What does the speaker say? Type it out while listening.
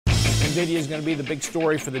NVIDIA is going to be the big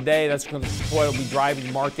story for the day. That's what will be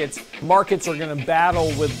driving markets. Markets are going to battle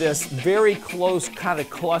with this very close kind of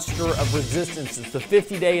cluster of resistances. The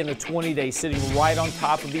 50-day and the 20-day sitting right on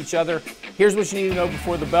top of each other. Here's what you need to know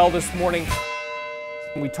before the bell this morning.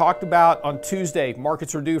 We talked about on Tuesday,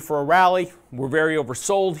 markets are due for a rally. We're very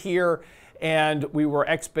oversold here, and we were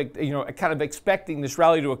kind of expecting this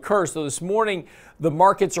rally to occur. So this morning, the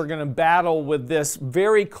markets are going to battle with this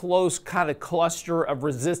very close kind of cluster of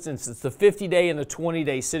resistance. It's the 50-day and the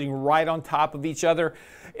 20-day sitting right on top of each other.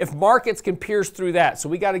 If markets can pierce through that, so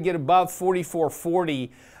we got to get above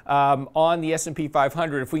 4440 on the S&P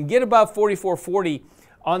 500. If we can get above 4440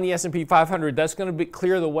 on the S&P 500, that's going to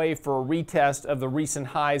clear the way for a retest of the recent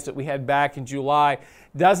highs that we had back in July.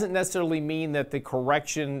 Doesn't necessarily mean that the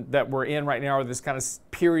correction that we're in right now, or this kind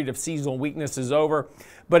of period of seasonal weakness, is over.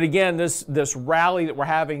 But again, this rally that we're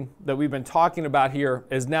having, that we've been talking about here,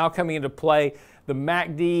 is now coming into play. The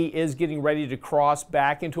MACD is getting ready to cross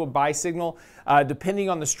back into a buy signal.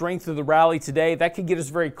 Depending on the strength of the rally today, that could get us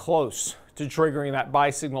very close to triggering that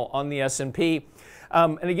buy signal on the S&P.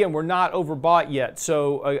 And again, we're not overbought yet.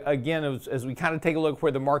 So again, as we kind of take a look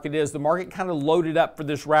where the market is, the market kind of loaded up for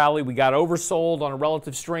this rally. We got oversold on a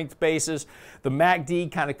relative strength basis. The MACD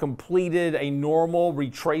kind of completed a normal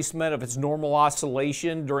retracement of its normal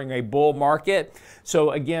oscillation during a bull market.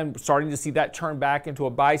 So again, starting to see that turn back into a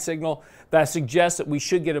buy signal. That suggests that we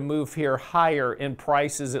should get a move here higher in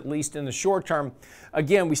prices, at least in the short term.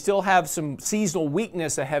 Again, we still have some seasonal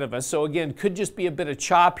weakness ahead of us. So again, could just be a bit of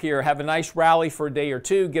chop here, have a nice rally for a day or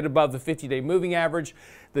two, get above the 50-day moving average.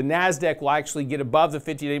 The NASDAQ will actually get above the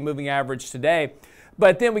 50-day moving average today.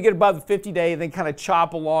 But then we get above the 50-day and then kind of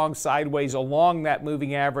chop along sideways along that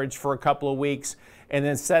moving average for a couple of weeks, and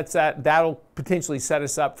then that'll potentially set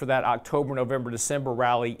us up for that October, November, December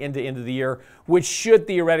rally into end of the year, which should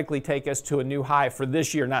theoretically take us to a new high for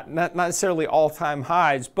this year. Not necessarily all-time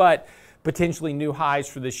highs, but potentially new highs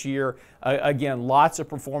for this year. Again, lots of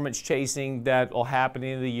performance chasing that will happen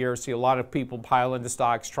in the year. See a lot of people pile into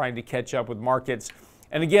stocks trying to catch up with markets.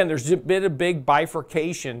 And again, there's been a big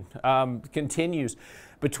bifurcation continues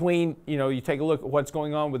between, you take a look at what's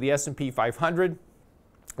going on with the S&P 500.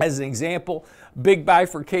 As an example, big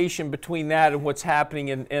bifurcation between that and what's happening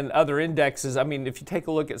in other indexes. I mean, if you take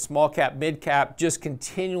a look at small cap, mid cap, just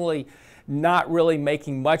continually not really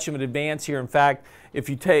making much of an advance here. In fact, if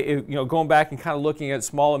you take, going back and kind of looking at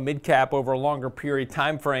small and mid cap over a longer period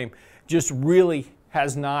time frame, just really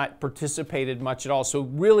has not participated much at all. So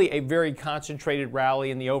really a very concentrated rally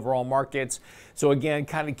in the overall markets. So again,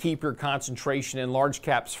 kind of keep your concentration in large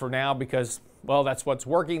caps for now because, well, that's what's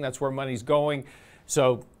working. That's where money's going.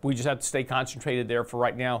 So we just have to stay concentrated there for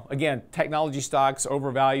right now. Again, technology stocks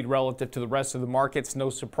overvalued relative to the rest of the markets. No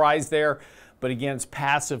surprise there. But again, it's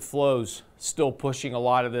passive flows still pushing a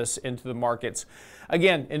lot of this into the markets.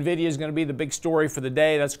 Again, NVIDIA is going to be the big story for the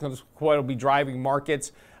day. That's what will be driving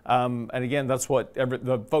markets. And again, that's what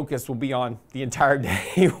the focus will be on the entire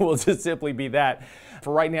day. Will just simply be that.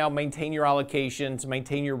 For right now, maintain your allocations,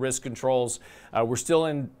 maintain your risk controls. We're still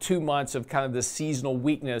in 2 months of kind of this seasonal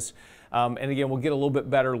weakness. And again, we'll get a little bit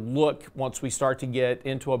better look once we start to get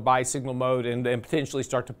into a buy signal mode and potentially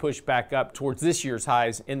start to push back up towards this year's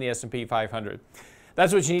highs in the S&P 500.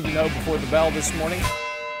 That's what you need to know before the bell this morning.